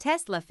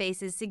Tesla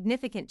faces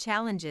significant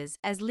challenges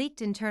as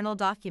leaked internal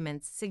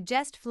documents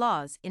suggest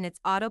flaws in its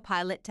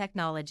autopilot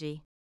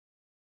technology.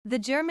 The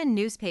German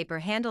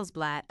newspaper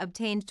Handelsblatt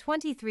obtained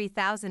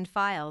 23,000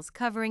 files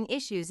covering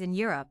issues in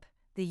Europe,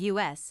 the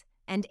US,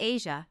 and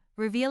Asia,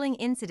 revealing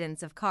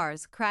incidents of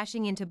cars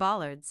crashing into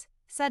bollards,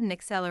 sudden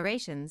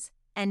accelerations,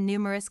 and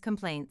numerous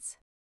complaints.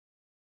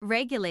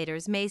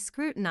 Regulators may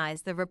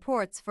scrutinize the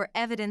reports for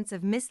evidence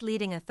of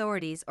misleading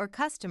authorities or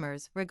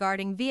customers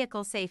regarding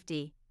vehicle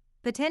safety,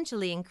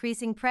 potentially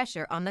increasing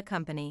pressure on the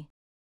company.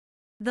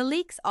 The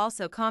leaks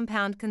also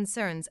compound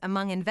concerns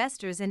among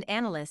investors and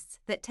analysts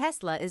that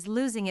Tesla is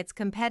losing its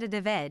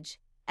competitive edge,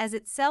 as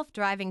its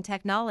self-driving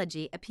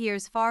technology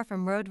appears far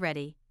from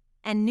road-ready,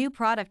 and new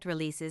product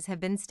releases have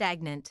been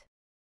stagnant.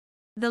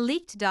 The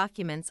leaked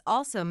documents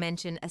also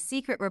mention a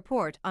secret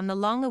report on the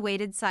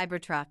long-awaited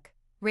Cybertruck,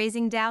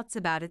 raising doubts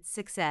about its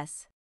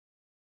success.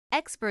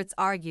 Experts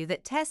argue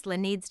that Tesla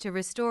needs to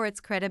restore its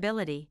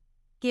credibility,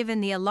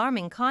 given the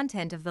alarming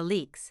content of the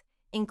leaks,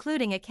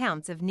 including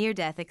accounts of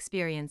near-death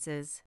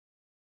experiences.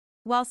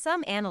 While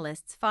some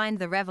analysts find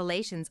the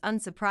revelations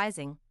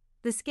unsurprising,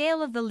 the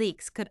scale of the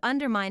leaks could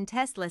undermine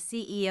Tesla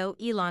CEO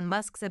Elon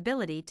Musk's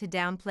ability to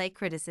downplay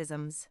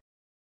criticisms.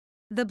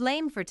 The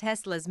blame for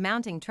Tesla's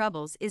mounting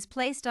troubles is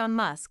placed on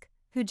Musk,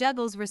 who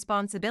juggles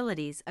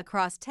responsibilities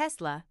across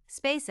Tesla,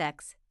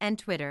 SpaceX, and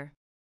Twitter.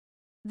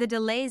 The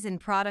delays in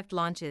product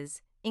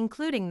launches,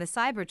 including the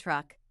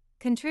Cybertruck,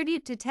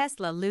 contribute to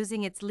Tesla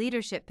losing its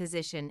leadership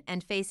position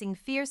and facing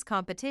fierce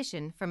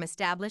competition from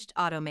established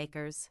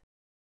automakers.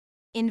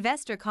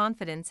 Investor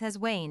confidence has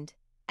waned,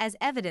 as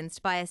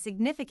evidenced by a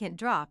significant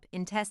drop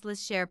in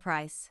Tesla's share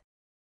price.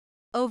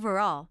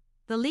 Overall,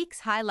 the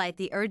leaks highlight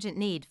the urgent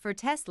need for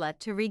Tesla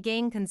to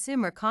regain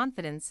consumer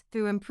confidence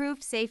through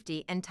improved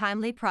safety and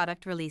timely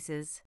product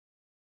releases.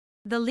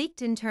 The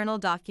leaked internal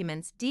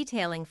documents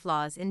detailing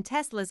flaws in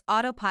Tesla's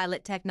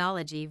autopilot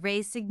technology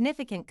raise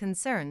significant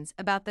concerns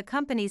about the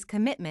company's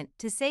commitment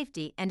to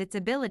safety and its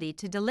ability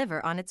to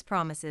deliver on its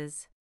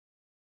promises.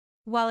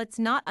 While it's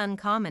not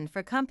uncommon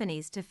for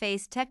companies to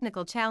face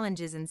technical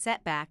challenges and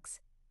setbacks,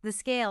 the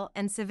scale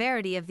and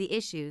severity of the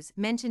issues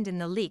mentioned in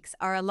the leaks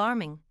are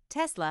alarming.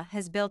 Tesla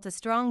has built a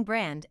strong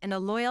brand and a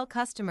loyal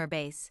customer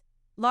base,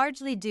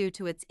 largely due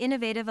to its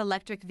innovative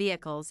electric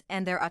vehicles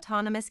and their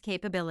autonomous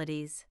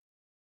capabilities.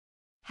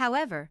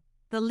 However,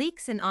 the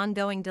leaks and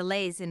ongoing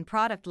delays in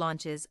product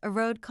launches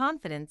erode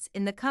confidence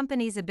in the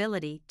company's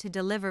ability to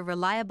deliver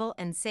reliable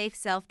and safe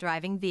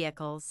self-driving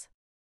vehicles.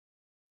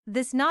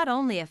 This not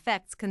only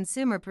affects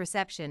consumer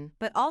perception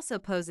but also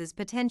poses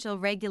potential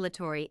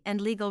regulatory and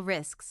legal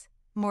risks.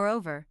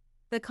 Moreover,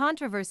 the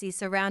controversy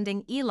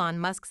surrounding Elon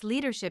Musk's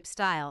leadership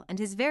style and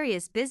his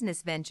various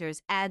business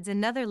ventures adds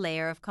another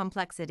layer of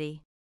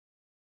complexity.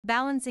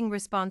 Balancing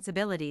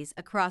responsibilities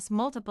across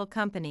multiple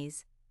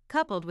companies,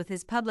 coupled with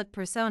his public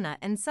persona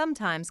and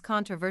sometimes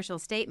controversial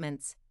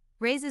statements,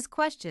 raises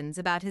questions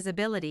about his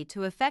ability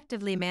to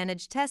effectively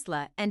manage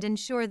Tesla and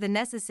ensure the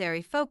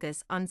necessary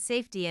focus on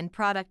safety and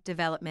product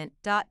development.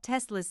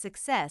 Tesla's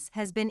success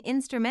has been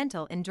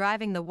instrumental in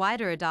driving the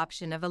wider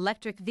adoption of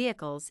electric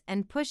vehicles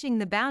and pushing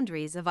the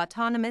boundaries of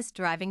autonomous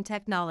driving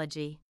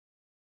technology.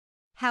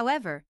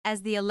 However,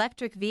 as the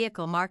electric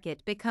vehicle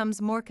market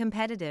becomes more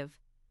competitive,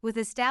 with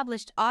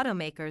established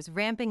automakers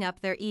ramping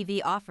up their EV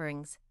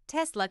offerings,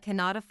 Tesla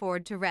cannot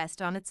afford to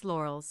rest on its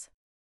laurels.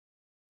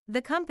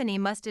 The company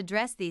must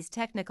address these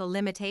technical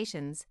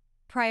limitations,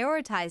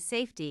 prioritize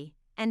safety,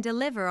 and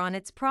deliver on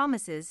its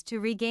promises to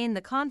regain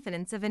the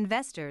confidence of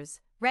investors,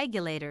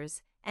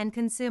 regulators, and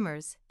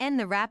consumers. In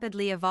the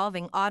rapidly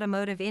evolving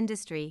automotive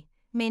industry,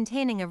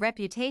 maintaining a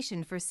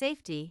reputation for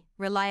safety,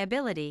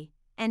 reliability,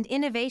 and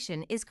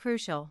innovation is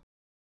crucial.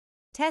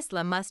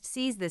 Tesla must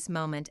seize this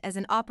moment as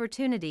an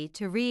opportunity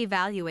to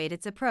re-evaluate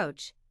its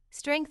approach,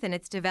 strengthen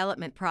its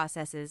development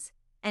processes,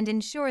 and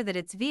ensure that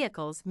its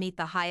vehicles meet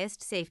the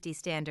highest safety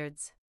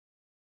standards.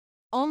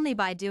 Only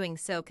by doing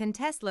so can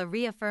Tesla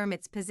reaffirm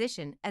its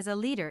position as a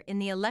leader in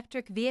the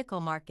electric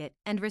vehicle market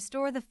and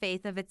restore the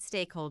faith of its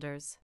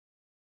stakeholders.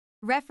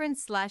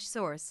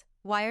 Reference/source: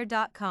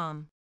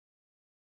 Wired.com